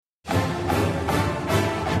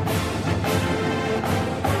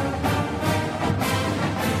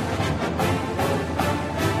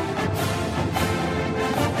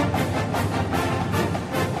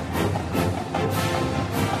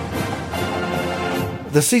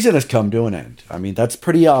the season has come to an end. I mean, that's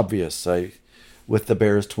pretty obvious. With the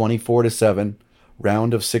Bears 24-7,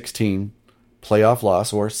 round of 16, playoff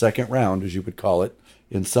loss, or second round, as you would call it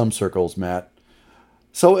in some circles, Matt.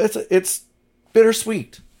 So it's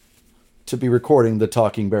bittersweet to be recording the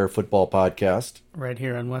Talking Bear Football Podcast. Right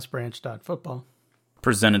here on westbranch.football.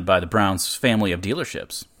 Presented by the Browns family of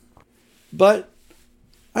dealerships. But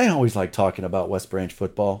I always like talking about West Branch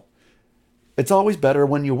football. It's always better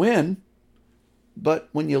when you win, but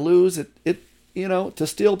when you lose, to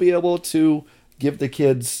still be able to give the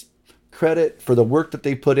kids credit for the work that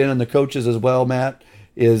they put in and the coaches as well, Matt,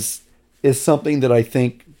 is something that I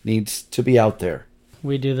think needs to be out there.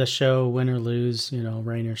 We do the show win or lose,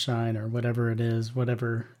 rain or shine or whatever it is,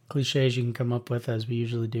 whatever cliches you can come up with, as we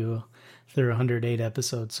usually do through 108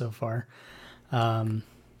 episodes so far.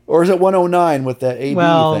 Or is it 109 with that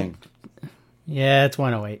AB thing? Yeah, it's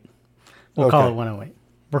 108. We'll call it 108.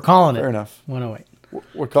 We're calling it. Fair enough. 108.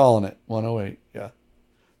 We're calling it 108, yeah.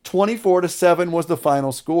 24-7 was the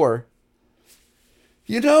final score.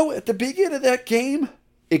 At the beginning of that game,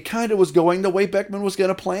 it kind of was going the way Beckman was going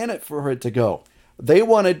to plan it for it to go. They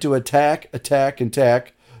wanted to attack,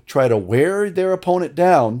 try to wear their opponent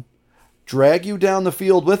down, drag you down the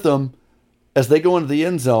field with them as they go into the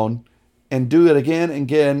end zone, and do it again and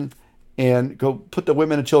again, and go put the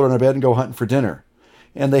women and children in bed and go hunting for dinner.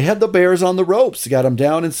 And they had the Bears on the ropes, got them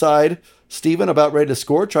down inside. Steven about ready to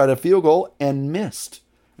score, tried a field goal, and missed.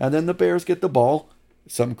 And then the Bears get the ball.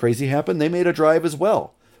 Something crazy happened. They made a drive as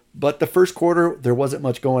well. But the first quarter, there wasn't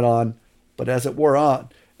much going on. But as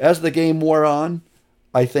the game wore on,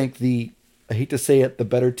 I think I hate to say it, the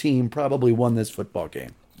better team probably won this football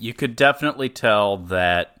game. You could definitely tell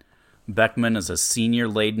that Beckman is a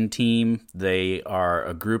senior-laden team. They are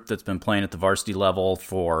a group that's been playing at the varsity level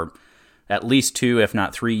for at least 2, if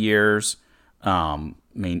not 3 years.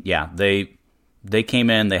 They came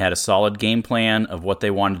in, they had a solid game plan of what they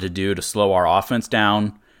wanted to do to slow our offense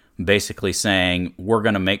down, basically saying, we're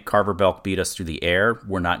going to make Carver Belk beat us through the air.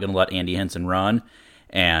 We're not going to let Andy Henson run.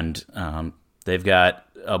 And they've got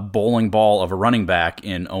a bowling ball of a running back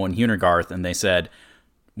in Owen Hunergarth, and they said,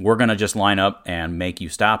 we're going to just line up and make you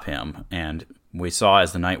stop him. And we saw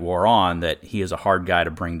as the night wore on that he is a hard guy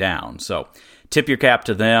to bring down. So tip your cap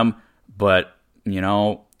to them. But,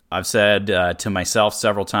 I've said to myself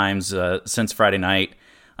several times since Friday night,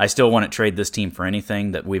 I still wouldn't trade this team for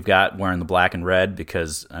anything that we've got wearing the black and red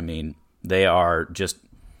because, they are just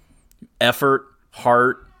effort,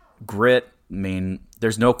 heart, grit.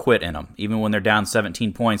 There's no quit in them. Even when they're down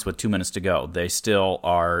 17 points with 2 minutes to go, they still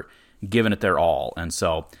are giving it their all. And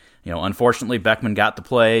so, unfortunately, Beckman got the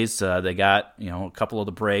plays. They got, a couple of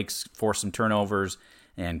the breaks, forced some turnovers,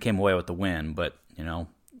 and came away with the win. But,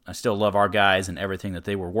 I still love our guys and everything that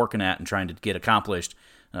they were working at and trying to get accomplished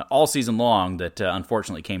all season long that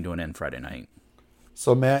unfortunately came to an end Friday night.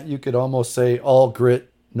 So, Matt, you could almost say all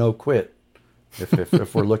grit, no quit,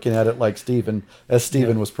 if we're looking at it like Steven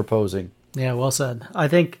was proposing. Yeah, well said. I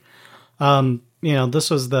think, this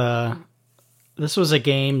was a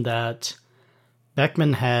game that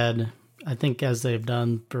Beckman had, I think, as they've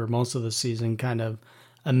done for most of the season, kind of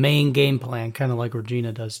a main game plan, kind of like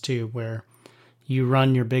Regina does too, where you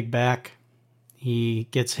run your big back, he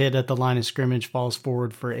gets hit at the line of scrimmage, falls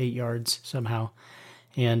forward for 8 yards somehow,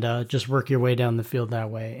 and just work your way down the field that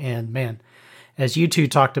way. And man, as you two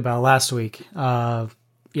talked about last week,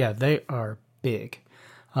 they are big.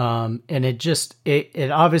 And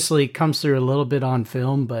it obviously comes through a little bit on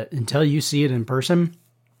film, but until you see it in person,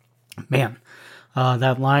 man,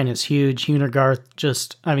 that line is huge.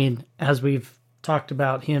 Hunergarth as we've talked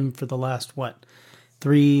about him for the last,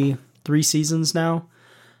 three seasons now.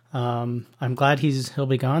 I'm glad he'll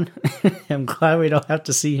be gone. I'm glad we don't have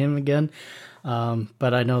to see him again.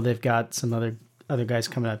 But I know they've got some other guys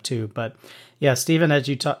coming up too. But yeah, Steven, as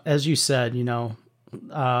you said,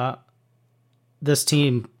 this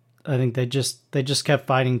team, I think they just kept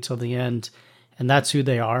fighting till the end, and that's who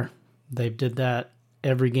they are. They did that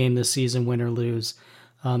every game this season, win or lose.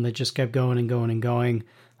 They just kept going and going and going.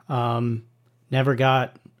 Never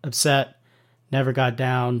got upset, never got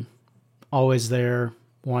down, always there,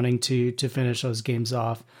 wanting to finish those games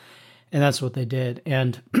off. And that's what they did.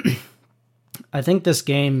 And I think this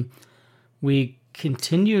game, we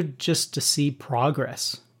continued just to see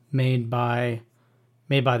progress made by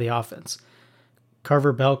the offense.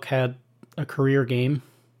 Carver Belk had a career game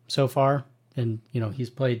so far, and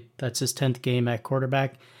that's his 10th game at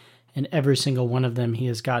quarterback, and every single one of them he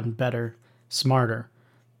has gotten better, smarter,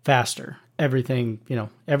 faster, everything,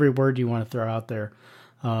 every word you want to throw out there.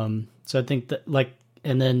 So I think that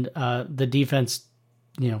the defense,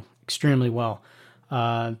 extremely well.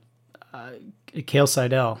 Cale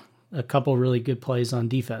Seidel, a couple really good plays on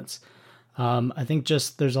defense. I think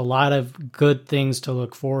just there's a lot of good things to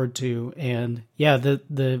look forward to. And yeah,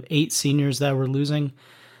 the 8 seniors that we're losing,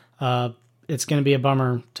 it's going to be a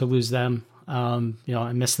bummer to lose them. I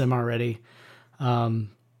miss them already.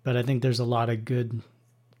 But I think there's a lot of good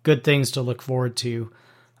things to look forward to.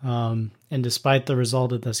 And despite the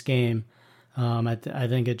result of this game, I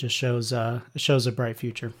think it just shows a bright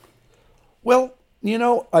future. Well,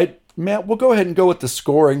 Matt, we'll go ahead and go with the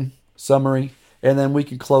scoring summary, and then we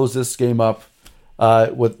can close this game up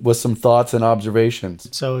with some thoughts and observations.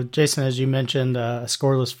 So, Jason, as you mentioned, a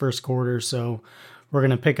scoreless first quarter, so we're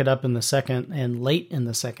going to pick it up in the second, and late in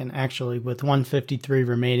the second, actually, with 1:53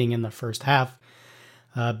 remaining in the first half.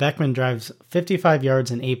 Beckman drives 55 yards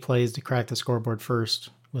in 8 plays to crack the scoreboard first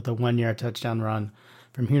with a 1-yard touchdown run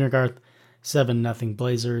from Hunergarth, 7-0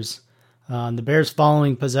 Blazers. The Bears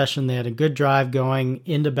following possession, they had a good drive going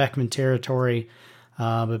into Beckman territory,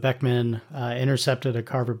 but Beckman intercepted a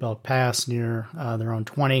Carver Belk pass near their own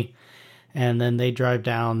 20, and then they drive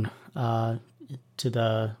down to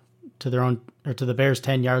the Bears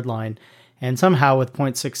 10-yard line, and somehow with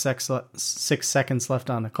 0.6 seconds left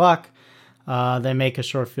on the clock, they make a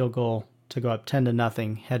short field goal to go up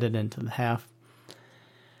 10-0 headed into the half.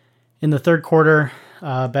 In the third quarter,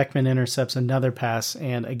 Beckman intercepts another pass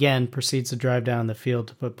and again proceeds to drive down the field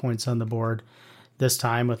to put points on the board, this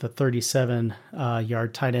time with a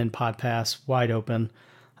 37-yard tight end pod pass wide open.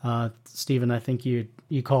 Stephen, I think you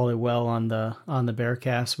called it well on the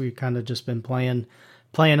Bearcast. We've kind of just been playing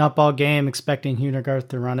up all game, expecting Hunergarth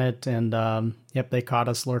to run it, and they caught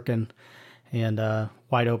us lurking, and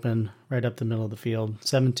wide open right up the middle of the field,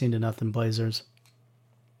 17-0 Blazers.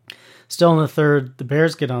 Still in the third, the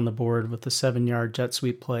Bears get on the board with a 7-yard jet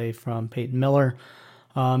sweep play from Peyton Miller.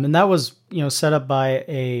 And that was, set up by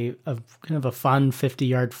a kind of a fun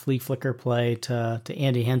 50-yard flea flicker play to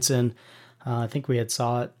Andy Henson. I think we had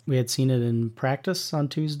seen it in practice on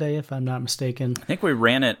Tuesday, if I'm not mistaken. I think we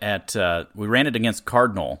ran it against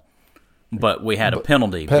Cardinal, but we had a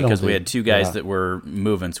penalty because we had 2 guys that were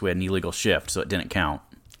moving, so we had an illegal shift, so it didn't count.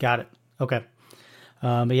 Got it. Okay.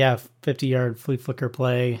 But yeah, 50-yard flea flicker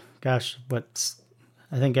play. Gosh,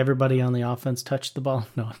 I think everybody on the offense touched the ball.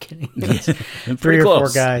 No, I'm kidding. 3 or 4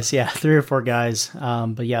 guys. Yeah, 3 or 4 guys.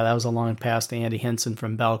 But yeah, that was a long pass to Andy Henson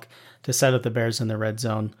from Belk to set up the Bears in the red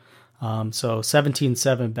zone. So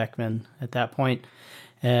 17-7 Beckman at that point.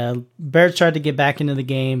 Bears tried to get back into the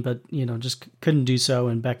game, but just couldn't do so,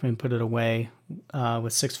 and Beckman put it away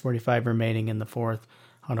with 6:45 remaining in the fourth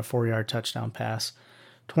on a 4-yard touchdown pass.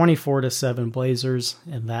 24-7 Blazers,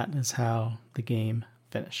 and that is how the game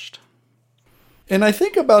finished. And I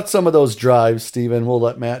think about some of those drives, Stephen. We'll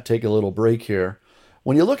let Matt take a little break here.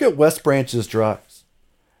 When you look at West Branch's drives,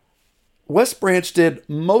 West Branch did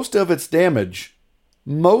most of its damage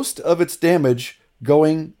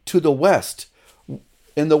going to the west.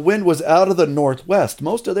 And the wind was out of the northwest.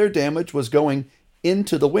 Most of their damage was going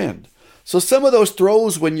into the wind. So some of those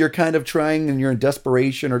throws when you're kind of trying and you're in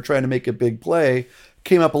desperation or trying to make a big play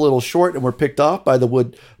came up a little short and were picked off by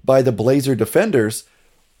the Blazer defenders.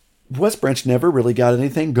 West Branch never really got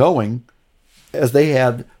anything going as they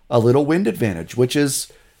had a little wind advantage, which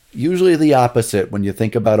is usually the opposite when you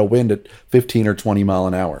think about a wind at 15 or 20 mile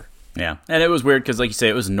an hour. Yeah, and it was weird because, like you say,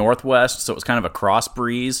 it was northwest, so it was kind of a cross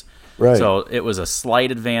breeze. Right. So it was a slight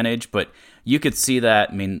advantage, but you could see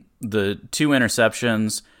that. I mean, the 2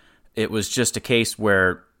 interceptions, it was just a case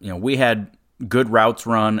where, we had good routes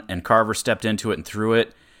run and Carver stepped into it and threw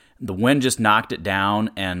it. The wind just knocked it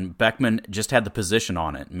down, and Beckman just had the position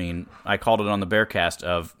on it. I mean, I called it on the Bearcast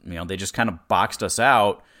of, they just kind of boxed us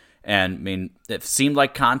out, and, it seemed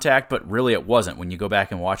like contact, but really it wasn't when you go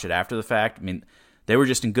back and watch it after the fact. They were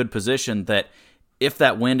just in good position that if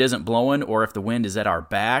that wind isn't blowing or if the wind is at our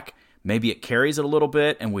back, maybe it carries it a little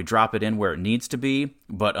bit and we drop it in where it needs to be.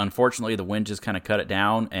 But unfortunately, the wind just kind of cut it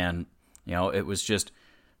down, and, it was just...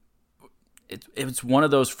 It's one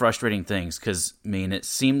of those frustrating things because, it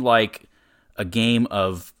seemed like a game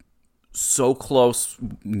of so close,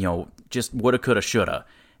 just woulda, coulda, shoulda.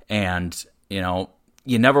 And,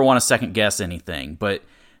 you never want to second guess anything. But,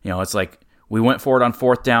 it's like we went for it on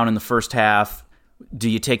 4th down in the first half. Do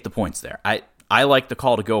you take the points there? I like the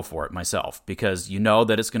call to go for it myself because you know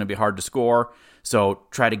that it's going to be hard to score. So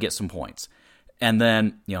try to get some points. And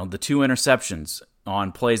then, the 2 interceptions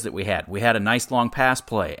on plays that we had. We had a nice long pass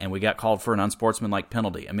play, and we got called for an unsportsmanlike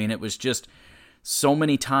penalty. It was just so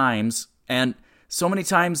many times, and so many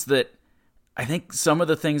times that I think some of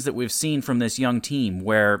the things that we've seen from this young team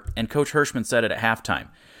where, and Coach Hirschman said it at halftime,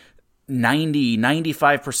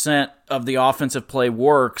 95% of the offensive play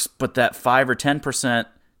works, but that 5 or 10%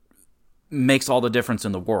 makes all the difference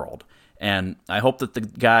in the world. And I hope that the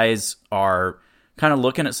guys are kind of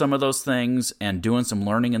looking at some of those things and doing some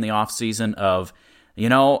learning in the offseason of,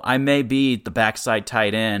 I may be the backside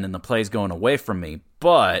tight end and the play's going away from me,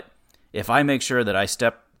 but if I make sure that I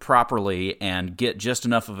step properly and get just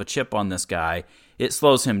enough of a chip on this guy, it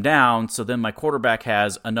slows him down, so then my quarterback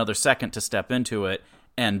has another second to step into it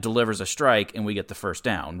and delivers a strike and we get the first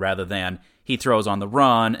down, rather than he throws on the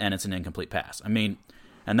run and it's an incomplete pass. I mean,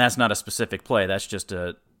 and that's not a specific play, that's just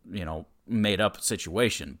a, made up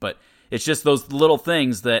situation. But it's just those little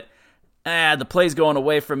things that, the play's going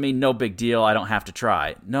away from me, no big deal, I don't have to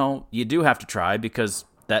try. No, you do have to try, because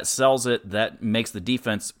that sells it, that makes the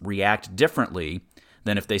defense react differently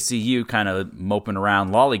than if they see you kind of moping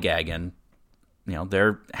around lollygagging.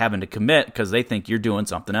 They're having to commit because they think you're doing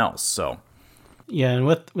something else. So, yeah, and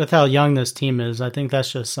with how young this team is, I think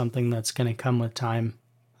that's just something that's going to come with time.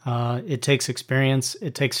 It takes experience,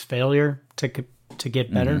 it takes failure to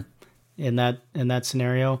get better in that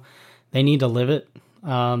scenario. They need to live it,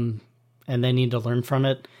 and they need to learn from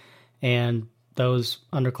it. And those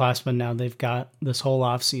underclassmen now, they've got this whole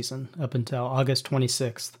off season up until August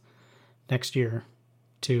 26th next year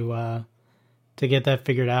to get that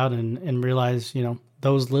figured out and realize,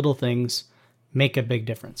 those little things make a big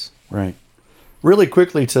difference. Right. Really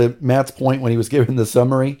quickly, to Matt's point when he was giving the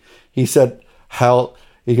summary, he said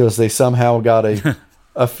they somehow got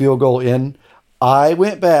a field goal in. I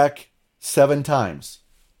went back 7 times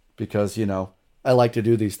because, I like to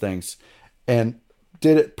do these things, and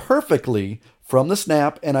did it perfectly from the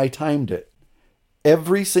snap, and I timed it.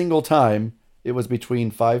 Every single time it was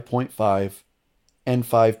between 5.5 and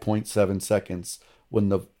 5.7 seconds when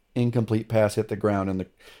the incomplete pass hit the ground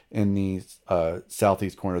in the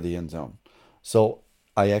southeast corner of the end zone. So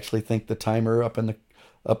I actually think the timer up in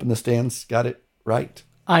the stands got it right.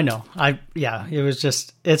 I know. It's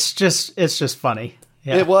just funny.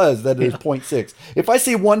 Yeah. It was that it was 0.6. If I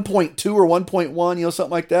see 1.2 or 1.1,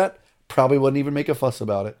 something like that, probably wouldn't even make a fuss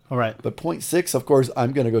about it. All right. But 0.6, of course,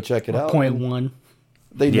 I'm going to go check it out. 0.1.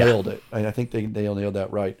 They nailed it. I think they nailed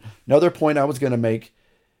that right. Another point I was going to make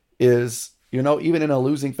is, even in a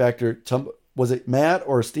losing factor, was it Matt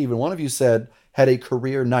or Steven? One of you said had a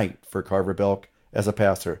career night for Carver Belk as a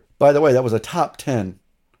passer. By the way, that was a top 10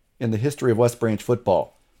 in the history of West Branch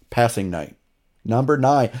football, passing night. Number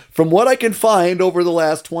 9. From what I can find over the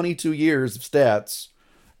last 22 years of stats,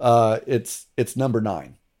 it's number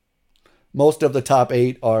 9. Most of the top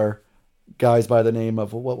 8 are guys by the name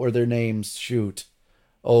of, what were their names? Shoot.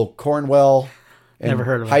 Oh, Cornwell. And never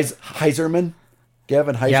heard of him. Heiserman.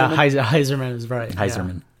 Gavin Heiserman. Yeah, Heiserman is right.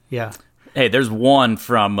 Heiserman. Yeah. Hey, there's one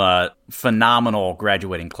from a phenomenal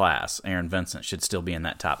graduating class. Aaron Vincent should still be in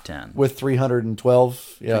that top 10. With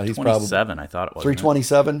 312. Yeah, he's probably 327, I thought it was.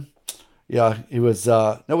 327. Yeah, he was,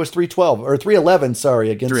 it was 312 or 311, sorry,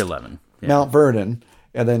 against 311. Yeah. Mount Vernon.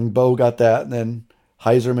 And then Bo got that, and then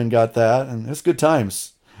Heiserman got that, and it's good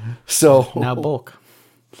times. So now Bulk.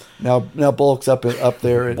 Now Bulk's up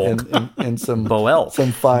there in some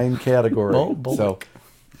some fine category. So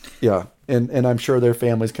yeah, and I'm sure their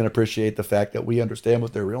families can appreciate the fact that we understand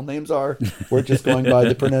what their real names are. We're just going by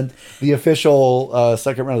the official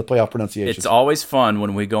second round of the playoff pronunciation. It's always fun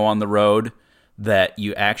when we go on the road that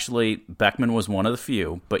you actually, Beckman was one of the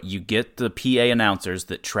few, but you get the PA announcers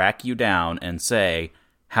that track you down and say,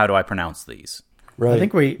 how do I pronounce these? Right. I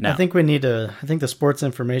think the sports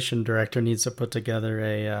information director needs to put together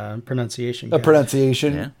a pronunciation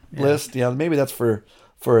list. Yeah, maybe that's for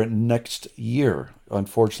next year,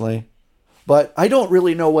 unfortunately. But I don't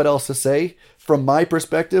really know what else to say. From my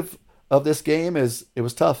perspective of this game, is it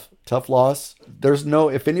was tough loss.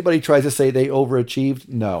 If anybody tries to say they overachieved,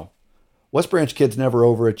 no. West Branch kids never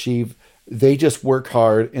overachieve. They just work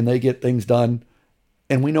hard and they get things done.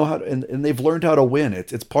 And we know how to, and they've learned how to win.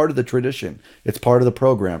 It's part of the tradition. It's part of the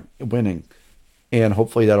program, winning. And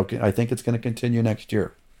hopefully I think it's going to continue next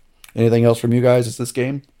year. Anything else from you guys? Is this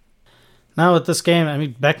game? No, with this game, I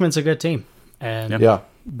mean, Beckman's a good team. And yeah,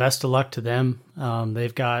 best of luck to them.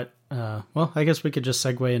 They've got, I guess we could just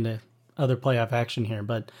segue into other playoff action here,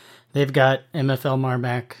 but they've got MFL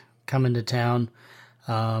Marmac coming to town.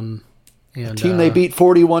 And team they beat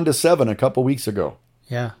 41-7 a couple weeks ago.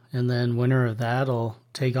 Yeah, and then winner of that will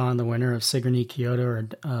take on the winner of Sigourney Kyoto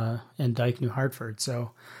and Dyke New Hartford.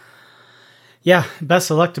 So, yeah,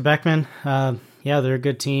 best of luck to Beckman. They're a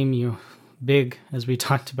good team. Big, as we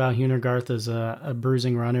talked about, Hunergarth is a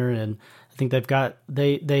bruising runner, and I think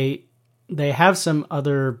they have some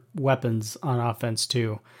other weapons on offense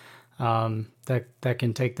too that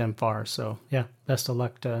can take them far. So, yeah, best of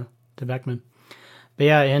luck to Beckman. But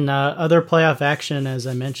yeah, in other playoff action, as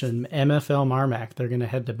I mentioned, MFL Marmac, they're going to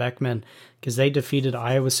head to Beckman because they defeated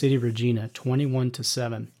Iowa City Regina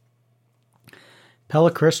 21-7. Pella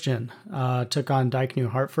Christian took on Dyke New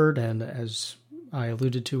Hartford, and as I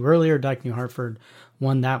alluded to earlier, Dyke New Hartford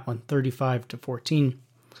won that one 35-14.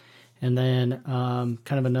 And then kind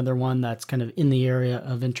of another one that's kind of in the area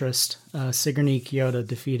of interest, Sigourney Kyoto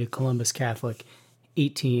defeated Columbus Catholic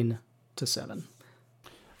 18-7.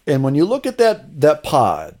 And when you look at that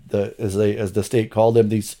pod, as the state called them,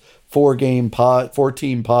 these 4-team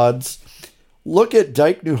pods, look at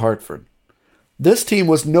Dyke New Hartford. This team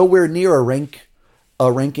was nowhere near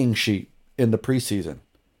a ranking sheet in the preseason,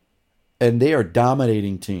 and they are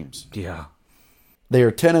dominating teams. Yeah. They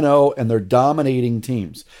are 10-0, and they're dominating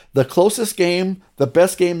teams. The closest game, the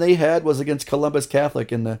best game they had was against Columbus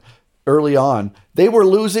Catholic early on. They were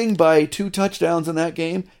losing by 2 touchdowns in that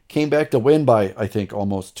game, came back to win by, I think,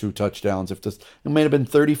 almost 2 touchdowns. It may have been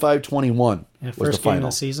 35-21 was the first game final.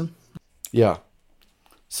 of the season? Yeah.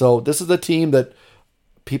 So this is a team that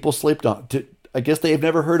people slept on. I guess they've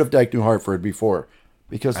never heard of Dyke New Hartford before.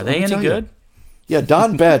 Because are they any good? Yeah,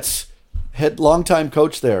 Don Betts, longtime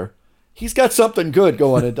coach there. He's got something good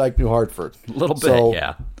going at Dyke New Hartford. A little bit,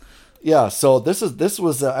 yeah. Yeah, so this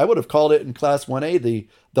was I would have called it in Class 1A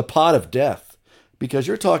the pot of death, because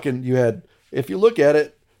you're talking, if you look at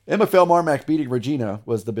it, MFL Marmac beating Regina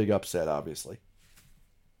was the big upset, obviously.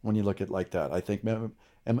 When you look at it like that, I think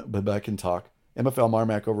Beck can talk. MFL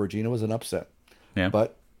Marmac over Regina was an upset. Yeah.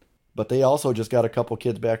 But they also just got a couple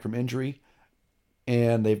kids back from injury,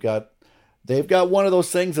 and they've got one of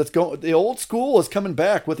those things that's going. The old school is coming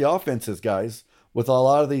back with the offenses, guys. With a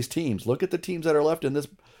lot of these teams, look at the teams that are left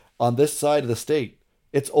on this side of the state.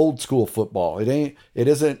 It's old school football. It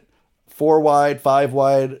isn't 4 wide, 5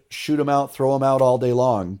 wide, shoot them out, throw them out all day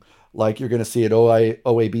long, like you're going to see at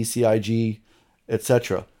OABCIG,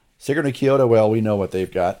 etc. Sigourney Kyoto, well, we know what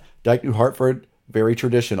they've got. Dyke New Hartford, very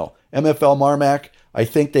traditional. MFL Marmac, I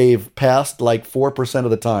think they've passed like 4%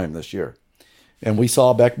 of the time this year. And we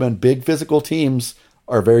saw Beckman, big physical teams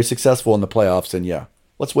are very successful in the playoffs. And yeah,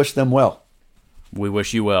 let's wish them well. We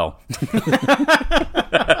wish you well.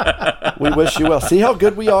 We wish you well. See how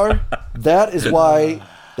good we are? That is why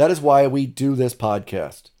we do this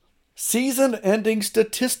podcast. Season-ending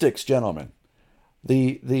statistics, gentlemen.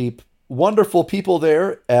 The wonderful people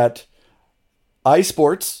there at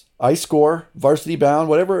iSports, iScore, Varsity Bound,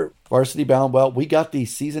 whatever Varsity Bound. Well, we got the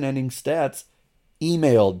season-ending stats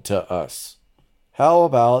emailed to us. How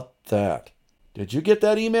about that? Did you get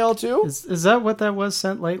that email too? Is that what that was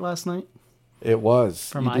sent late last night? It was.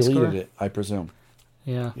 From you deleted iScore? it, I presume.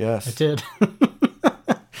 Yeah. Yes. I did.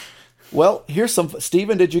 Well, here's some.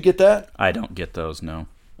 Steven, did you get that? I don't get those, no.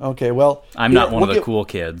 Okay, well. I'm not one of the cool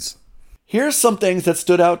kids. Here's some things that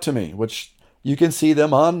stood out to me, which you can see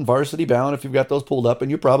them on Varsity Bound if you've got those pulled up,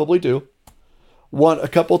 and you probably do. A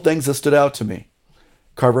couple things that stood out to me.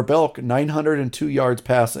 Carver Belk, 902 yards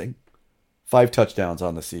passing, 5 touchdowns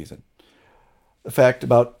on the season. In fact,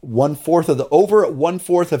 over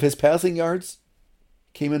 1/4 of his passing yards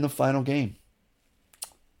came in the final game.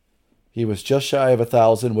 He was just shy of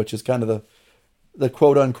 1,000, which is kind of the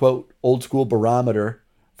quote unquote old school barometer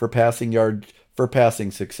for passing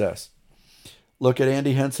success. Look at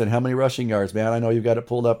Andy Henson. How many rushing yards, man? I know you've got it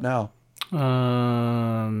pulled up now.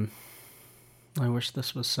 I wish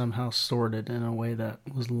this was somehow sorted in a way that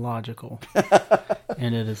was logical,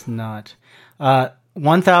 and it is not.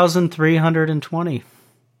 1,320.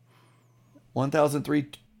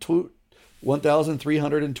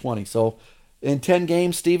 1,320. So in 10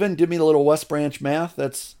 games, Steven, give me the little West Branch math.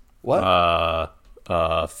 That's what?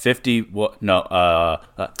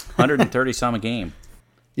 130 some a game.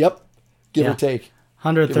 Yep. Give or take.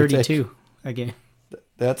 132 a game.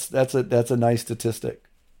 That's a nice statistic.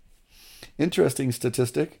 Interesting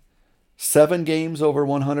statistic. 7 games over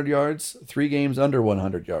 100 yards, 3 games under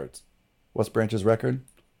 100 yards. West Branch's record,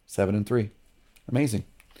 7-3. Amazing.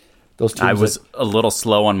 Those teams. I was a little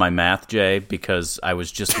slow on my math, Jay, because I was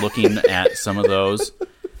just looking at some of those.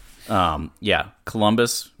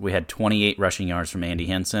 Columbus, we had 28 rushing yards from Andy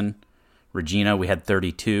Henson. Regina, we had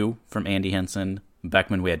 32 from Andy Henson.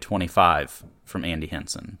 Beckman, we had 25 from Andy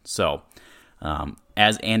Henson. So,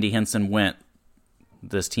 as Andy Henson went,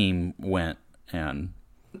 this team went. And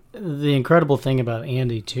the incredible thing about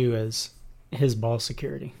Andy, too, is his ball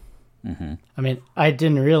security. Mm-hmm. I mean, I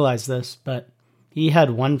didn't realize this, but he had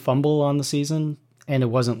 1 fumble on the season, and it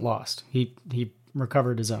wasn't lost. He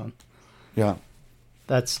recovered his own. Yeah.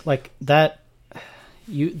 That's like that.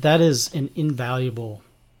 That is an invaluable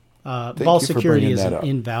ball security is an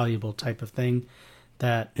invaluable type of thing.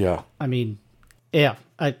 That yeah. I mean, yeah.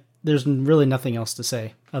 there's really nothing else to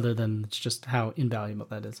say other than it's just how invaluable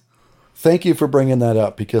that is. Thank you for bringing that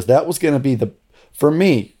up, because that was going to be for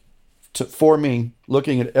me,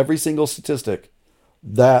 looking at every single statistic,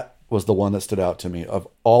 that was the one that stood out to me of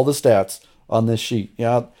all the stats on this sheet.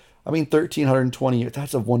 Yeah, I mean, 1,320,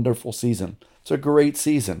 that's a wonderful season. It's a great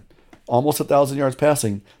season. Almost 1,000 yards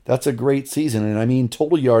passing. That's a great season. And I mean,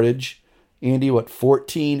 total yardage, Andy,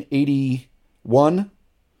 1,481?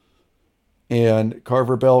 And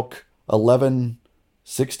Carver Belk,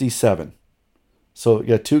 1,167. So you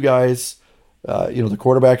got two guys, the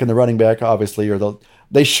quarterback and the running back, obviously,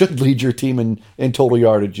 they should lead your team in total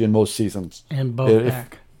yardage in most seasons. And both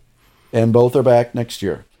back. And both are back next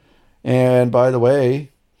year. And by the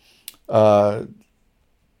way, I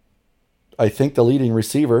think the leading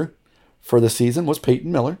receiver for the season was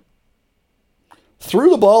Peyton Miller. Threw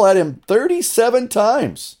the ball at him 37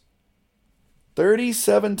 times.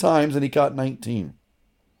 37 times, and he caught 19.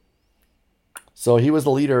 So he was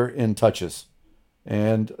the leader in touches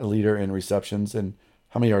and a leader in receptions. And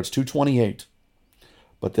how many yards? 228.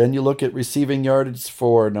 But then you look at receiving yardage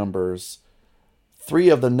for numbers. Three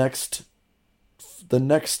of the next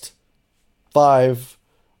five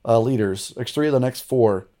leaders, actually 3 of the next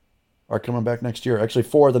 4 are coming back next year. Actually,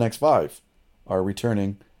 4 of the next 5 are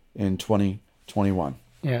returning in 2021.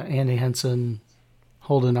 Yeah, Andy Henson,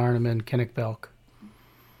 Holden Arneman, Kinnick Belk,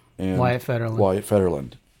 and Wyatt Federland. Wyatt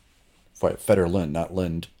Federland, not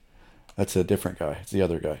Lind. That's a different guy. It's the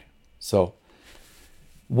other guy. So,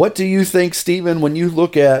 what do you think, Stephen, when you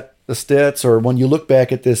look at the stats or when you look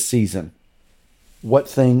back at this season? What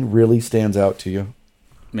thing really stands out to you?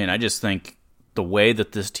 I mean, I just think the way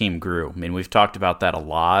that this team grew. I mean, we've talked about that a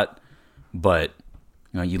lot, but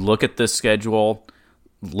you look at this schedule,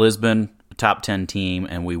 Lisbon, a top 10 team,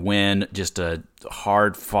 and we win just a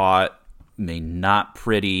hard-fought, not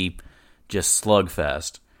pretty, just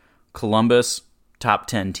slugfest. Columbus, top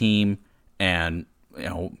 10 team, and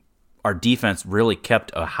our defense really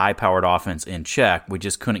kept a high-powered offense in check. We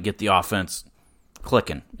just couldn't get the offense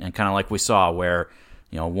clicking, and kind of like we saw where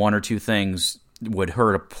one or two things would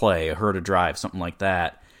hurt a play, hurt a drive, something like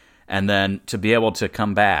that, and then to be able to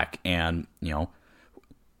come back and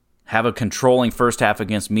have a controlling first half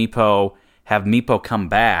against Meepo, have Meepo come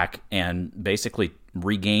back and basically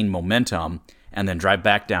regain momentum, and then drive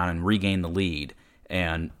back down and regain the lead,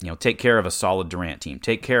 and take care of a solid Durant team,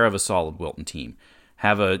 take care of a solid Wilton team,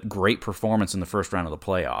 have a great performance in the first round of the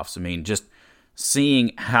playoffs. I mean, just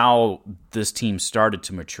seeing how this team started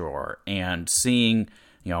to mature, and seeing,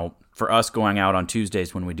 for us going out on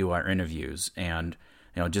Tuesdays when we do our interviews, and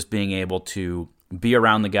just being able to be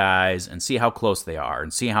around the guys and see how close they are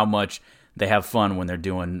and see how much they have fun when they're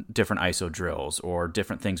doing different ISO drills or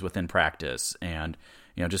different things within practice, and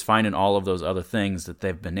just finding all of those other things that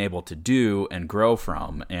they've been able to do and grow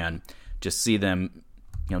from, and just see them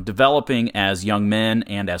developing as young men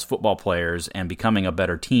and as football players and becoming a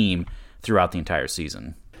better team throughout the entire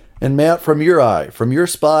season. And Matt, from your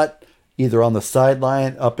spot, either on the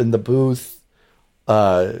sideline, up in the booth,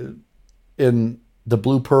 in the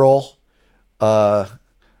Blue Pearl,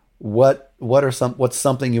 what's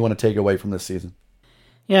something you want to take away from this season?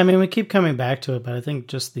 Yeah, I mean, we keep coming back to it, but I think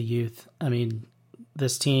just the youth. I mean,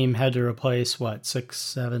 this team had to replace 6,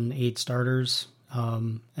 7, 8 starters,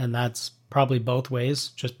 and that's probably both ways,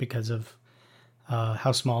 just because of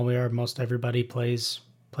how small we are. Most everybody plays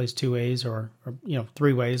 2 ways or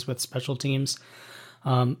 3 ways with special teams.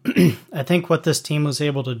 I think what this team was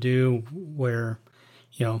able to do, where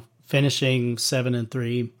finishing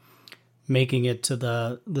 7-3, making it to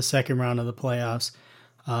the second round of the playoffs,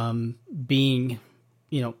 being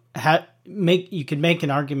you could make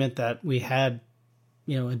an argument that we had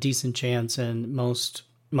a decent chance in most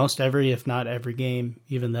every, if not every game,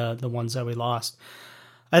 even the ones that we lost,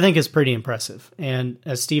 I think is pretty impressive. And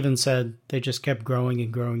as Steven said, they just kept growing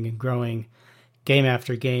and growing and growing game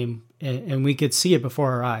after game. And we could see it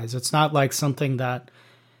before our eyes. It's not like something that,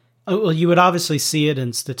 you would obviously see it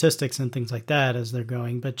in statistics and things like that as they're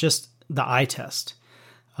going, but just the eye test.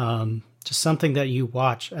 Just something that you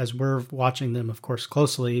watch as we're watching them, of course,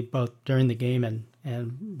 closely, both during the game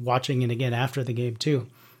and watching it again after the game too.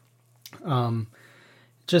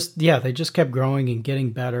 They just kept growing and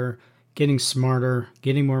getting better, getting smarter,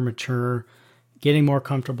 getting more mature, getting more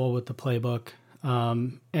comfortable with the playbook.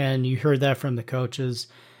 And you heard that from the coaches,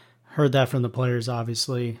 heard that from the players,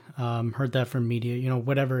 obviously, heard that from media,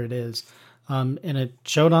 whatever it is. And it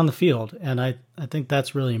showed on the field. And I think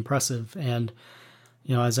that's really impressive. And,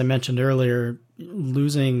 as I mentioned earlier,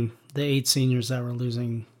 losing the 8 seniors that we're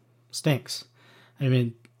losing stinks. I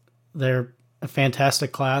mean, they're a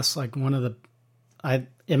fantastic class. Like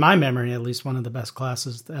in my memory, at least one of the best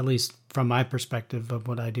classes, at least from my perspective of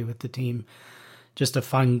what I do with the team. Just a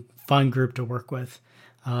fun group to work with.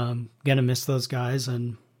 Gonna miss those guys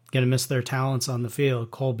and gonna miss their talents on the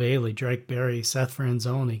field. Cole Bailey, Drake Berry, Seth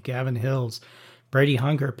Franzoni, Gavin Hills, Brady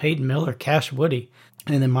Hunker, Peyton Miller, Cash Woody,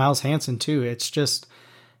 and then Miles Hansen too.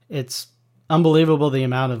 It's unbelievable the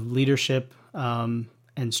amount of leadership and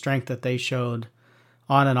strength that they showed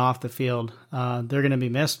on and off the field. They're going to be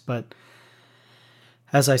missed, but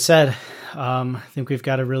as I said, I think we've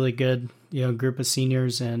got a really good group of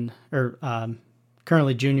seniors or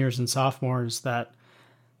currently juniors and sophomores that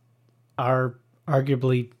are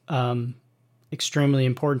arguably extremely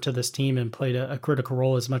important to this team and played a critical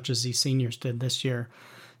role as much as these seniors did this year.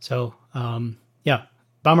 So,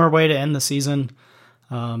 bummer way to end the season.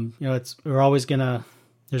 There's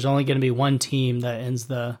only going to be one team that ends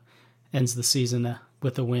the season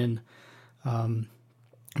with a win.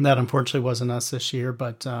 That unfortunately wasn't us this year,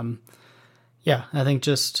 but I think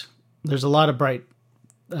just there's a lot of bright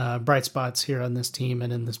spots here on this team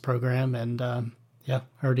and in this program, and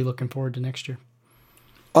already looking forward to next year.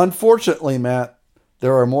 Unfortunately, Matt,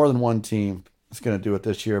 there are more than one team that's going to do it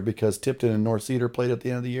this year because Tipton and North Cedar played at the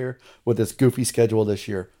end of the year with this goofy schedule this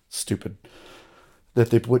year. Stupid that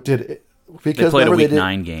they did it. Because they played a week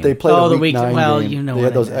 9 game. They played a week 9 well, game. They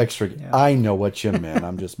had those extra. Yeah. I know what you meant.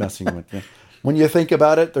 I'm just messing with you. When you think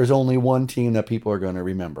about it, there's only one team that people are going to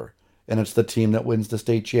remember, and it's the team that wins the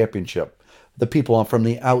state championship. The people from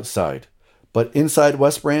the outside. But inside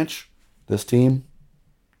West Branch, this team,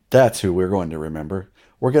 that's who we're going to remember.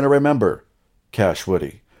 We're going to remember Cash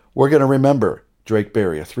Woody. We're going to remember Drake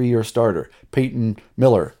Berry, a 3-year starter. Peyton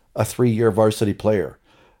Miller, a 3-year varsity player.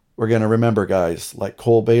 We're going to remember guys like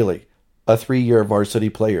Cole Bailey, a 3-year varsity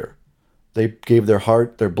player. They gave their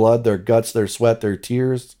heart, their blood, their guts, their sweat, their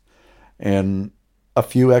tears, and a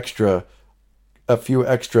few extra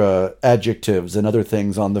adjectives and other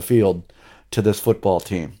things on the field to this football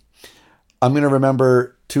team. I'm going to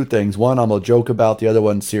remember 2 things. One, I'm going to joke about. The other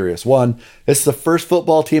one, serious. One, it's the first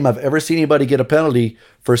football team I've ever seen anybody get a penalty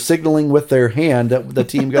for signaling with their hand that the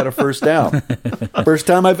team got a first down. First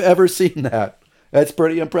time I've ever seen that. That's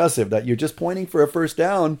pretty impressive that you're just pointing for a first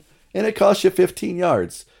down and it costs you 15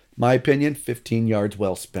 yards. My opinion, 15 yards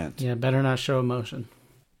well spent. Yeah, better not show emotion.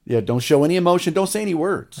 Yeah, don't show any emotion. Don't say any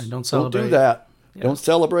words. And don't celebrate. Don't do that. Yeah. Don't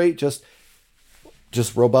celebrate. Just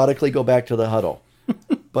robotically go back to the huddle.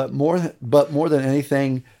 But more than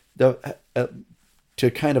anything,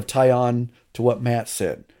 to kind of tie on to what Matt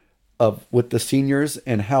said with the seniors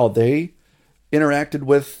and how they interacted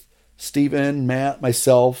with Stephen, Matt,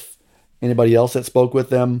 myself, anybody else that spoke with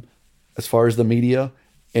them as far as the media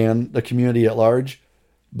and the community at large,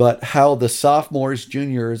 but how the sophomores,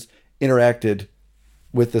 juniors interacted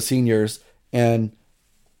with the seniors. And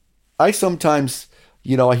I sometimes,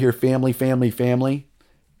 I hear family,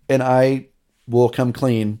 and I will come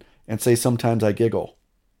clean and say sometimes I giggle.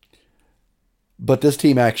 But this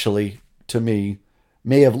team actually, to me,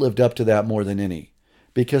 may have lived up to that more than any,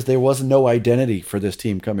 because there was no identity for this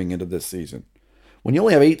team coming into this season. When you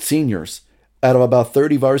only have 8 seniors out of about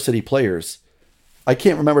 30 varsity players, I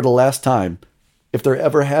can't remember the last time, if there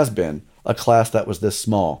ever has been, a class that was this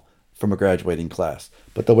small from a graduating class.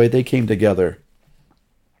 But the way they came together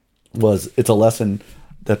it's a lesson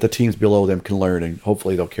that the teams below them can learn, and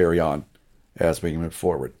hopefully they'll carry on as we move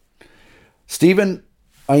forward. Stephen,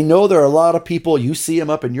 I know there are a lot of people, you see them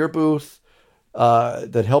up in your booth,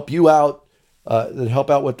 that help you out, that help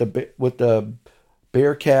out with the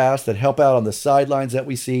Bearcast, that help out on the sidelines that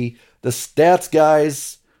we see. The stats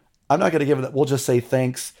guys, I'm not going to give them that. We'll just say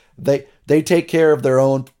thanks. They take care of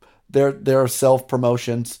their self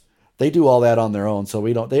promotions. They do all that on their own. So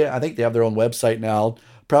I think they have their own website now,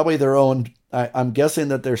 probably their own. I'm guessing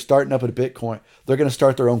that they're starting up at Bitcoin. They're going to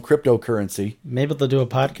start their own cryptocurrency. Maybe they'll do a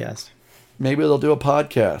podcast.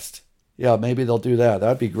 Yeah, maybe they'll do that.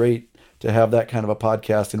 That'd be great to have that kind of a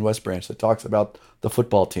podcast in West Branch that talks about the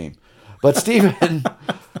football team. But Stephen,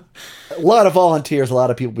 a lot of volunteers, a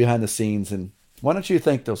lot of people behind the scenes, and why don't you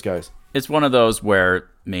thank those guys? It's one of those where,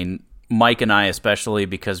 Mike and I especially,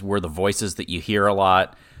 because we're the voices that you hear a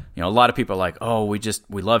lot. A lot of people are like, oh,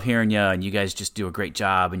 we love hearing you, and you guys just do a great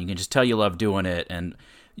job, and you can just tell you love doing it. And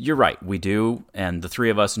you're right, we do, and the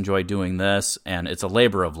 3 of us enjoy doing this, and it's a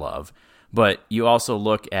labor of love. But you also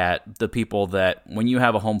look at the people that, when you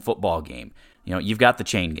have a home football game, you've got the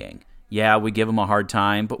chain gang. Yeah, we give them a hard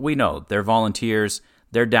time, but we know they're volunteers.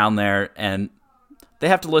 They're down there, and they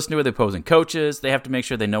have to listen to the opposing coaches. They have to make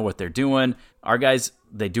sure they know what they're doing. Our guys,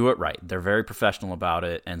 they do it right. They're very professional about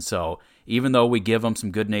it. And so even though we give them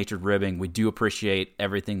some good-natured ribbing, we do appreciate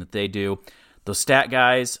everything that they do. Those stat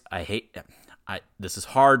guys, I this is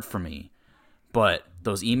hard for me, but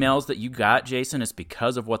those emails that you got, Jason, is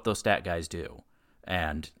because of what those stat guys do.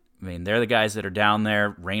 And I mean, they're the guys that are down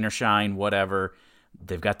there, rain or shine, whatever.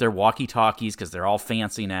 They've got their walkie-talkies because they're all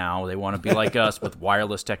fancy now. They want to be like us with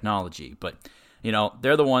wireless technology. But,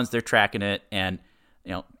 they're the ones, they're tracking it. And,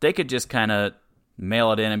 they could just kind of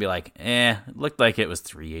mail it in and be like, it looked like it was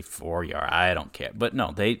 3-4 yards. I don't care. But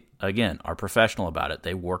no, they, again, are professional about it.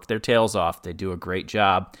 They work their tails off. They do a great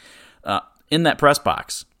job in that press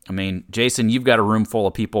box. I mean, Jason, you've got a room full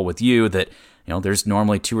of people with you that, there's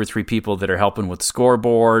normally 2 or 3 people that are helping with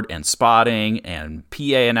scoreboard and spotting and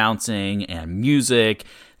PA announcing and music.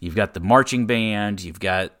 You've got the marching band. You've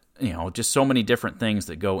got, just so many different things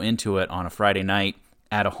that go into it on a Friday night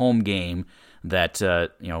at a home game that,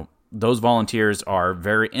 those volunteers are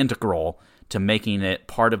very integral to making it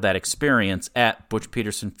part of that experience at Butch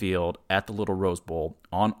Peterson Field, at the Little Rose Bowl,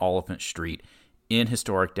 on Oliphant Street, in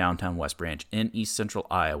historic downtown West Branch, in East Central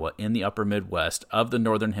Iowa, in the upper Midwest, of the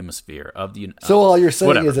Northern Hemisphere, of the... So all you're saying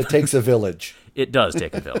whatever. is it takes a village. It does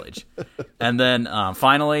take a village. And then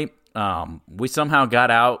finally, we somehow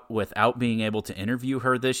got out without being able to interview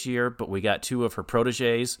her this year, but we got 2 of her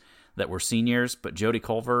proteges that were seniors. But Jody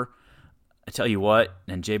Culver, I tell you what,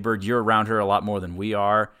 and Jay Bird, you're around her a lot more than we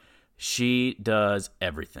are. She does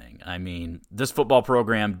everything. I mean, this football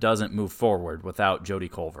program doesn't move forward without Jody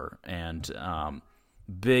Culver. And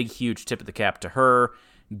big, huge tip of the cap to her,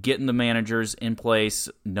 getting the managers in place,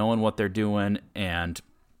 knowing what they're doing, and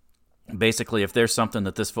basically if there's something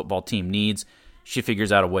that this football team needs, she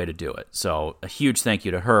figures out a way to do it. So a huge thank you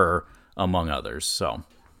to her, among others. So,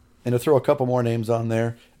 and to throw a couple more names on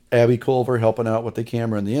there, Abby Culver helping out with the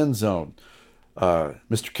camera in the end zone.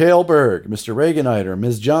 Mr. Kaelberg, Mr. Regeniter,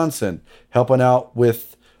 Ms. Johnson helping out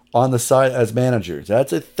with on the side as managers.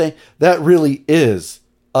 That's a thing. That really is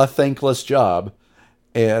a thankless job.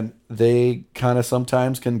 And they kind of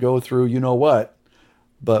sometimes can go through, what,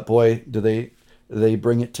 but boy, do they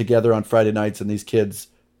bring it together on Friday nights, and these kids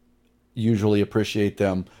usually appreciate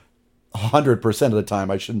them 100% of the time.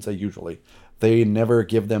 I shouldn't say usually. They never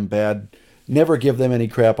give them any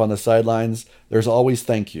crap on the sidelines. There's always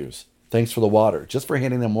thank yous. Thanks for the water. Just for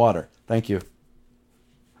handing them water. Thank you.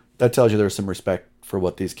 That tells you there's some respect for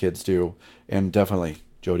what these kids do. And definitely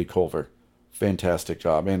Jody Culver. Fantastic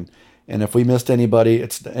job. And if we missed anybody,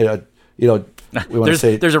 it's, we want to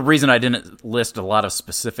say... There's a reason I didn't list a lot of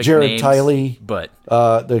specific Jared names. Tiley. But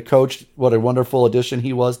the coach, what a wonderful addition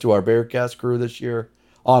he was to our Bearcast crew this year.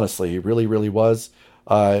 Honestly, he really, really was.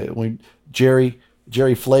 Jerry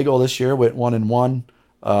Flagle this year went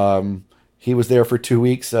 1-1. He was there for 2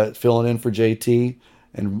 weeks filling in for JT.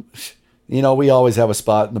 And, we always have a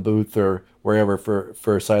spot in the booth or wherever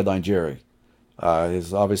for Sideline Jerry. He's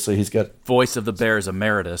got... Voice of the Bears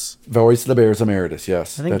Emeritus. Voice of the Bears Emeritus,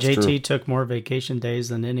 yes. I think that's JT true. took more vacation days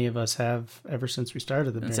than any of us have ever since we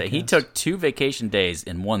started the Bearcast. He took 2 vacation days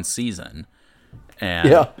in one season. And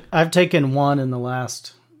Yeah. I've taken one in the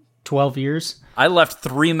last 12 years. I left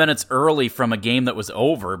 3 minutes early from a game that was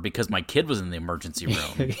over because my kid was in the emergency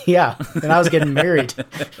room. Yeah, and I was getting married.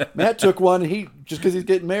 Matt took one just because he's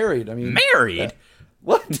getting married. I mean, Married?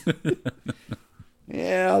 What?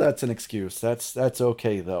 Yeah, that's an excuse. That's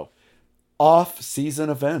okay though. Off-season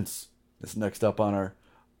events is next up on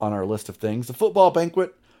our list of things. The football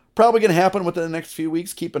banquet probably going to happen within the next few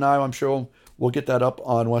weeks. Keep an eye. I'm sure we'll get that up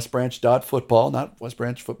on westbranch.football, not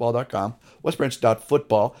westbranchfootball.com.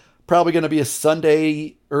 Westbranch.football. Probably going to be a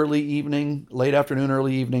Sunday early evening, late afternoon,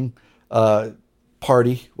 early evening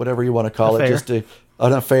party, whatever you want to call it, just an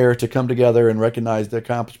affair to come together and recognize the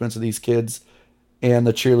accomplishments of these kids and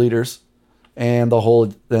the cheerleaders and the whole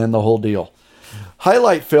deal.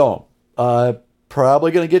 Highlight film,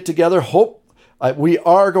 probably going to get together. We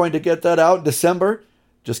are going to get that out in December.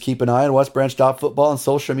 Just keep an eye on westbranch.football on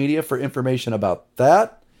social media for information about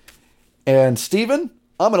that. And Stephen,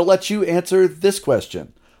 I'm going to let you answer this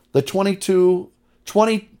question. The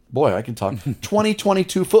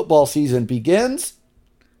 2022 football season begins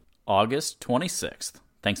August 26th.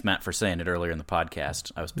 Thanks, Matt, for saying it earlier in the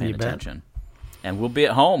podcast. I was paying You bet. attention. And we'll be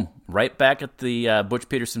at home, right back at the Butch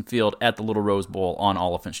Peterson Field at the Little Rose Bowl on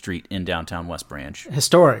Oliphant Street in downtown West Branch.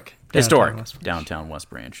 Historic Downtown West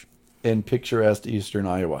Branch. in picturesque East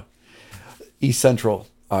Central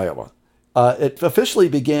Iowa. It officially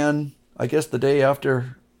began, I guess, the day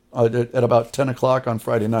after, at about 10 o'clock on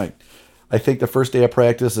Friday night. I think the first day of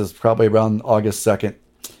practice is probably around August 2nd.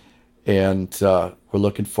 And we're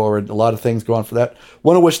looking forward. A lot of things going on for that.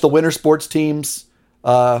 Want to wish the winter sports teams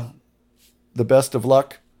the best of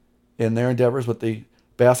luck in their endeavors with the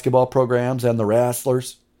basketball programs and the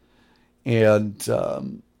wrestlers. And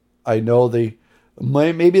I know the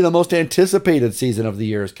Maybe the most anticipated season of the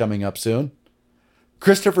year is coming up soon.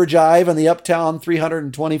 Christopher Jive and the Uptown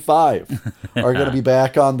 325 are going to be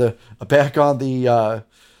back on the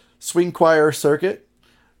swing choir circuit.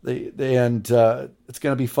 And it's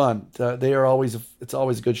going to be fun. It's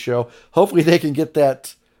always a good show. Hopefully they can get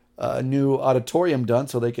that new auditorium done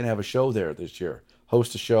so they can have a show there this year.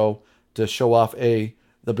 Host a show to show off the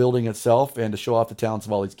building itself and to show off the talents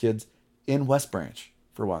of all these kids in West Branch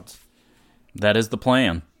for once. That is the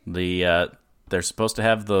plan. They're supposed to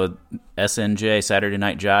have the SNJ Saturday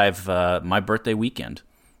Night Jive my birthday weekend,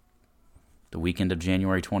 the weekend of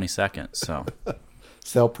January 22nd. So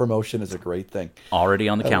self-promotion is a great thing. Already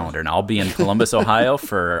on the calendar. And I'll be in Columbus, Ohio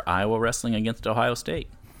for Iowa wrestling against Ohio State.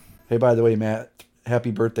 Hey, by the way, Matt,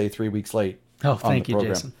 happy birthday 3 weeks late. Oh, thank you,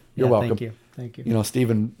 Jason. You're welcome. Thank you. You know,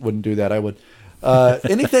 Steven wouldn't do that. I would.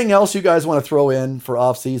 Anything else you guys want to throw in for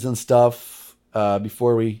off-season stuff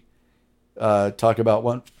before we talk about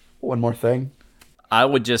one more thing? I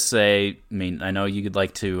would just say, I know you'd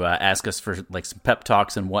like to ask us for like some pep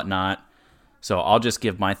talks and whatnot. So I'll just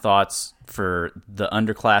give my thoughts for the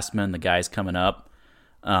underclassmen, the guys coming up.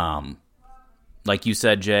 Like you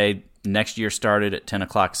said, Jay, next year started at 10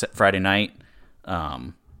 o'clock Friday night.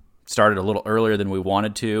 Started a little earlier than we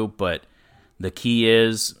wanted to, but the key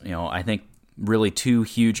is, I think really two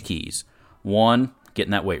huge keys. One,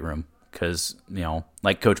 getting that weight room. Because,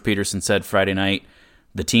 like Coach Peterson said Friday night,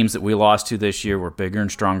 the teams that we lost to this year were bigger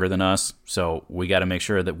and stronger than us. So we got to make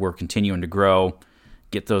sure that we're continuing to grow,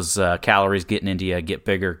 get those calories getting into you, get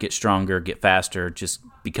bigger, get stronger, get faster, just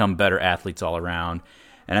become better athletes all around.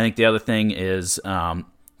 And I think the other thing is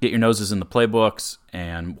get your noses in the playbooks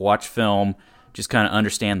and watch film, just kind of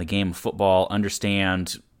understand the game of football,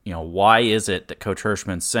 understand, why is it that Coach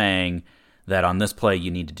Hirschman's saying that on this play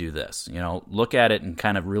you need to do this. Look at it and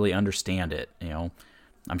kind of really understand it.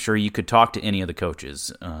 I'm sure you could talk to any of the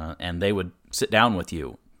coaches and they would sit down with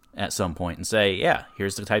you at some point and say, yeah,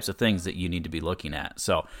 here's the types of things that you need to be looking at.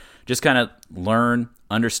 So just kind of learn,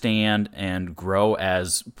 understand, and grow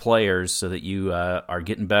as players so that you are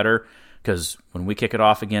getting better. Because when we kick it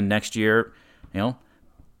off again next year,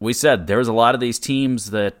 we said there was a lot of these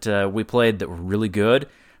teams that we played that were really good.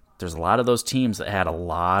 There's a lot of those teams that had a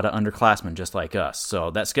lot of underclassmen just like us.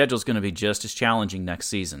 So that schedule is going to be just as challenging next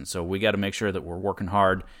season. So we got to make sure that we're working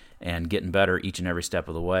hard and getting better each and every step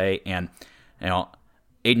of the way. And,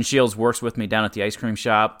 Aiden Shields works with me down at the ice cream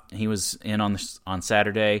shop. He was in on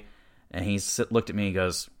Saturday, and he looked at me and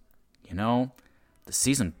goes, the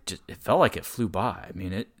season, it felt like it flew by.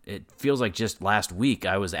 It feels like just last week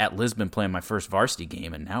I was at Lisbon playing my first varsity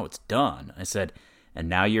game, and now it's done. I said, and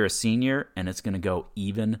now you're a senior, and it's going to go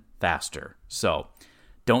even faster. So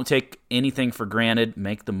don't take anything for granted.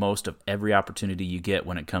 Make the most of every opportunity you get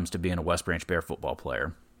when it comes to being a West Branch Bear football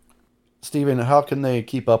player. Steven, how can they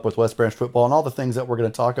keep up with West Branch football and all the things that we're going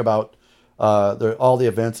to talk about, all the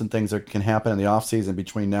events and things that can happen in the offseason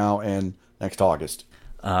between now and next August?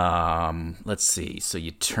 Let's see. So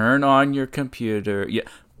you turn on your computer. Yeah.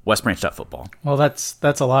 westbranch.football. Well, that's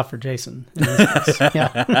a lot for Jason.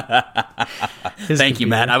 Yeah. Thank you,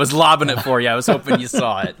 Matt. I was lobbing it for you. I was hoping you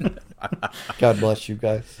saw it. God bless you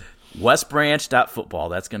guys. westbranch.football.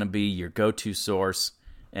 That's going to be your go-to source.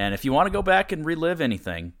 And if you want to go back and relive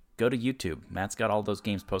anything, go to YouTube. Matt's got all those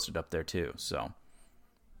games posted up there too. So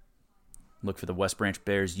look for the West Branch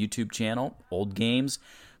Bears YouTube channel, old games.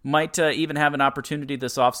 Might even have an opportunity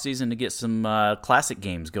this offseason to get some classic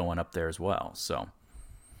games going up there as well. So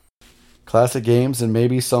classic games and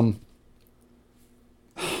maybe some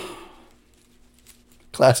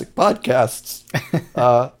classic podcasts.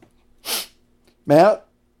 Matt,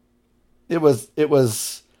 it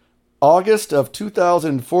was August of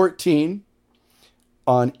 2014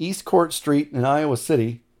 on East Court Street in Iowa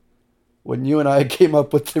City when you and I came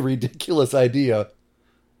up with the ridiculous idea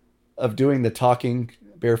of doing the Talking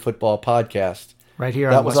Bear Football podcast. Right here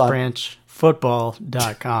on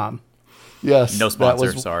westbranchfootball.com. Yes. No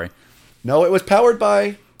sponsor, sorry. No, it was powered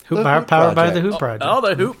by powered by the Hoop Project. Oh,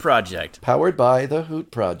 the Hoop Project. Powered by the Hoop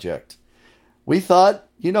Project. We thought,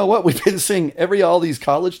 you know what? We've been seeing all these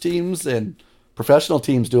college teams and professional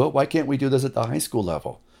teams do it. Why can't we do this at the high school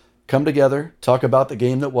level? Come together, talk about the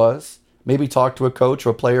game that was, maybe talk to a coach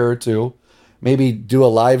or a player or two, maybe do a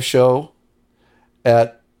live show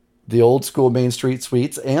at the old school Main Street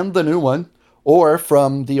Suites and the new one, or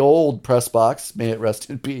from the old press box. May it rest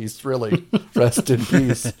in peace, really. Rest in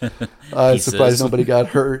peace. I'm surprised nobody got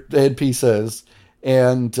hurt. And pieces.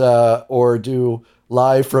 And, or do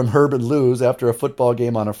live from Herb and Lou's after a football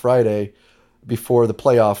game on a Friday before the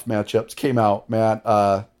playoff matchups came out. Matt,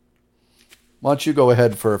 why don't you go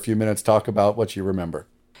ahead for a few minutes, talk about what you remember?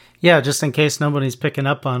 Yeah, just in case nobody's picking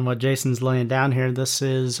up on what Jason's laying down here, this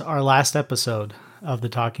is our last episode of the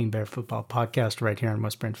Talking Bear Football podcast right here on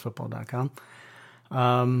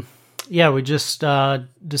westbranchfootball.com. Yeah, we just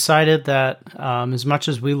decided that as much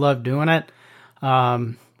as we love doing it,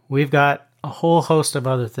 we've got a whole host of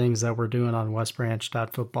other things that we're doing on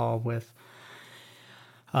westbranch.football with,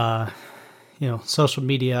 social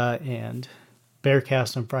media and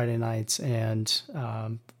Bearcast on Friday nights and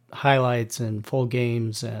highlights and full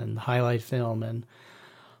games and highlight film and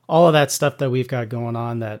all of that stuff that we've got going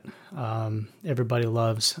on that everybody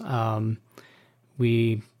loves.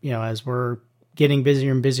 We, as we're getting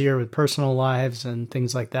busier and busier with personal lives and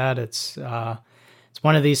things like that, it's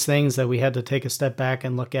one of these things that we had to take a step back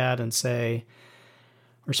and look at and say,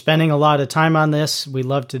 we're spending a lot of time on this. We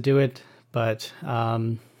love to do it, but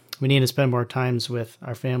we need to spend more times with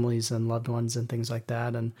our families and loved ones and things like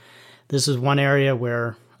that. And this is one area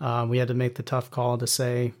where we had to make the tough call to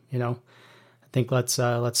say, I think let's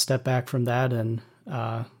step back from that and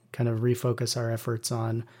kind of refocus our efforts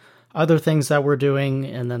on other things that we're doing,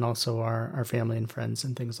 and then also our family and friends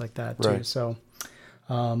and things like that too. Right. So,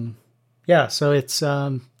 so it's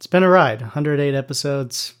been a ride. 108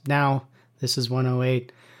 episodes now. This is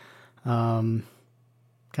 108. Kind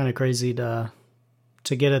of crazy to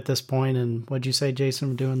get at this point. And what'd you say, Jason?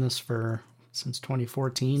 We're doing this since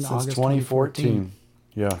 2014. Since August 2014.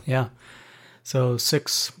 Yeah. Yeah. So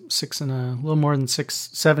six and a little more than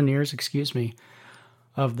 7 years,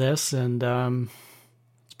 of this. And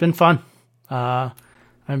it's been fun. I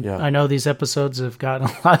know these episodes have gotten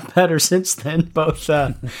a lot better since then, both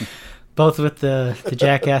with the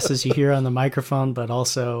jackasses you hear on the microphone, but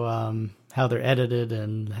also how they're edited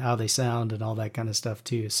and how they sound and all that kind of stuff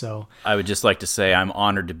too. So I would just like to say I'm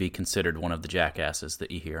honored to be considered one of the jackasses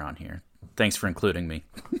that you hear on here. Thanks for including me.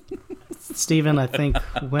 Stephen, I think,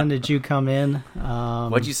 when did you come in?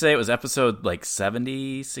 What'd you say? It was episode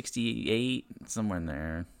 70, 68, somewhere in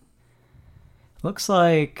there. Looks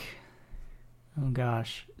like,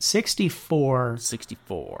 64.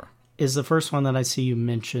 64 is the first one that I see you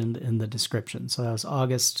mentioned in the description. So that was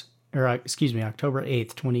October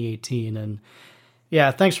 8th, 2018. And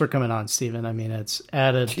yeah, thanks for coming on, Stephen. I mean, it's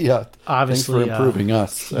added. Yeah. Obviously, thanks for improving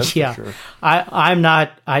us. That's yeah. for sure. I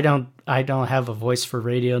don't have a voice for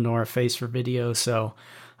radio nor a face for video. So,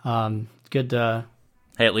 good to,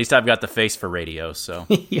 hey, at least I've got the face for radio. So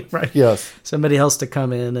yeah, right. Yes. Somebody else to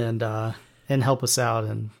come in and help us out.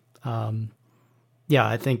 And,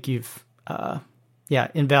 I think you've,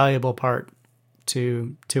 invaluable part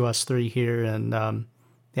to us three here. And,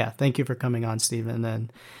 thank you for coming on, Stephen.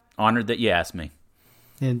 And honored that you asked me.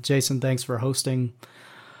 And Jason, thanks for hosting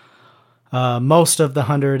most of the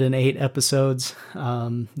 108 episodes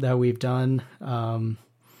that we've done.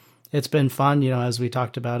 It's been fun, as we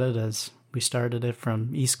talked about it, as we started it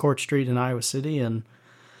from East Court Street in Iowa City, and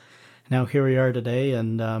now here we are today.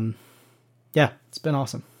 And it's been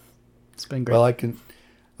awesome. It's been great. Well,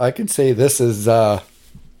 I can say this is the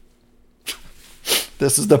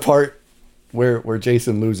part where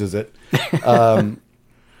Jason loses it.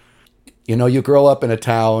 You grow up in a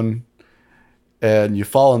town and you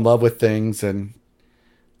fall in love with things. And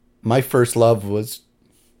my first love was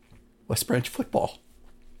West Branch football.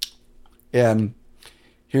 And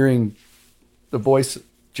hearing the voice,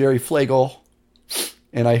 Jerry Flegel,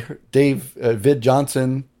 and I heard Vid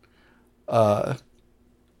Johnson on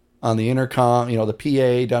the intercom, the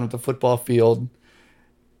PA down at the football field.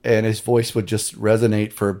 And his voice would just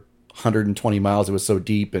resonate for 120 miles. It was so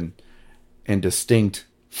deep and distinct.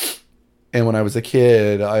 And when I was a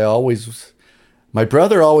kid, my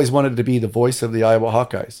brother always wanted to be the voice of the Iowa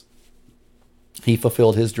Hawkeyes. He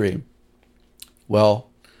fulfilled his dream. Well,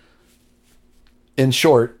 in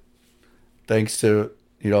short, thanks to,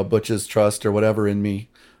 Butch's trust or whatever in me,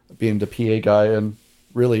 being the PA guy and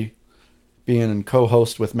really being in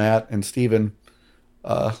co-host with Matt and Steven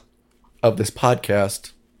of this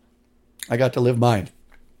podcast, I got to live mine.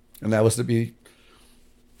 And that was to be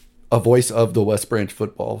a voice of the West Branch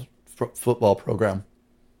football program.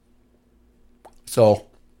 So,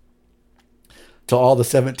 to all the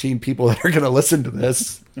 17 people that are going to listen to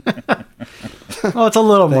this, well, it's a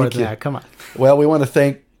little more than that. Come on. Well, we want to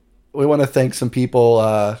thank some people.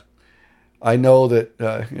 I know that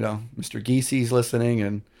Mr. Giesey's listening,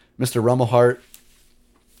 and Mr. Rummelhart.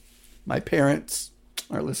 My parents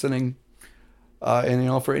are listening,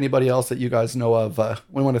 and for anybody else that you guys know of,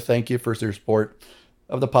 we want to thank you for your support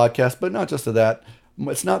of the podcast. But not just of that.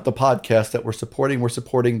 It's not the podcast that we're supporting. We're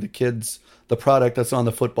supporting the kids, the product that's on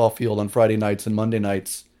the football field on Friday nights and Monday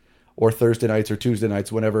nights or Thursday nights or Tuesday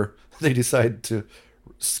nights, whenever they decide to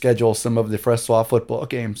schedule some of the Fressois football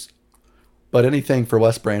games. But anything for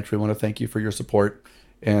West Branch, we want to thank you for your support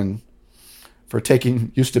and for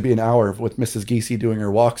taking, used to be an hour with Mrs. Geesey doing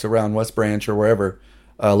her walks around West Branch or wherever,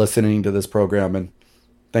 listening to this program. And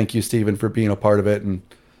thank you, Stephen, for being a part of it. And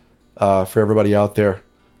for everybody out there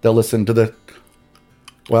that listen to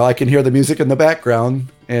well, I can hear the music in the background.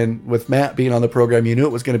 And with Matt being on the program, you knew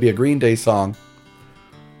it was going to be a Green Day song.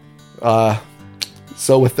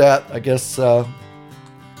 So with that, I guess for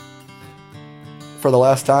the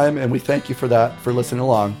last time, and we thank you for that, for listening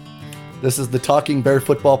along. This is the Talking Bear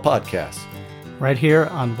Football Podcast. Right here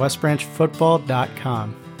on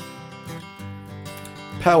westbranchfootball.com.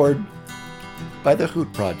 Powered by the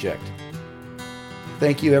Hoot Project.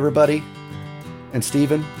 Thank you, everybody. And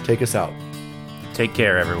Stephen, take us out. Take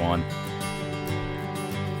care, everyone.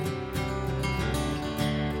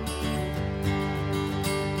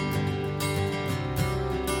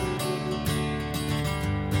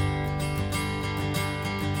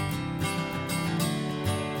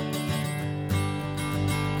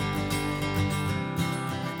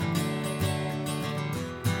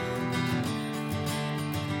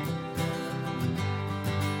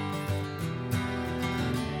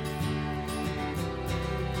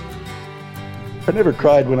 I never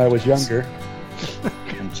cried when I was younger.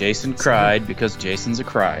 And Jason cried because Jason's a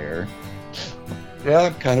crier. Yeah,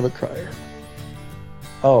 I'm kind of a crier.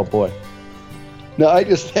 Oh, boy. No,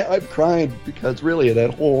 I'm crying because really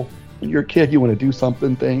that whole, when you're a kid, you want to do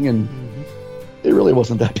something thing, and it really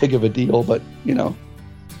wasn't that big of a deal, but, you know,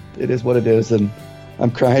 it is what it is. And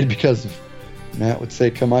I'm crying because Matt would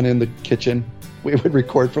say, come on in the kitchen. We would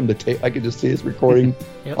record from the table. I could just see us recording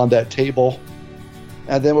on that table.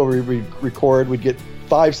 And then when we record, we'd get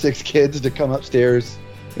 5-6 kids to come upstairs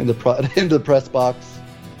into the press box.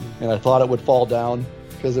 And I thought it would fall down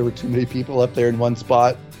because there were too many people up there in one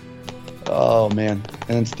spot. Oh, man.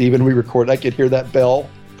 And then Stephen, we recorded. I could hear that bell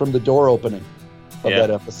from the door opening of that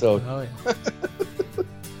episode. Oh, yeah.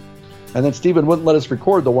 And then Stephen wouldn't let us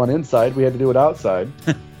record the one inside. We had to do it outside.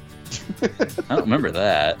 I don't remember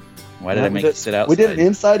that. Why did I make you sit outside? We did an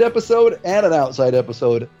inside episode and an outside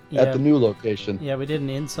episode at the new location. Yeah, we did an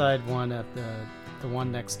inside one at the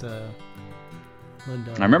one next to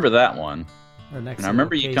Linda. I remember that one. Or next and I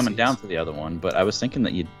remember you coming down to the other one, but I was thinking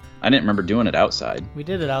that I didn't remember doing it outside. We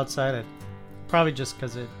did it outside, probably just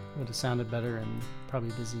because it would have sounded better and probably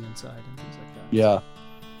busy inside and things like that. Yeah.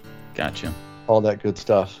 Gotcha. All that good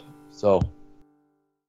stuff. So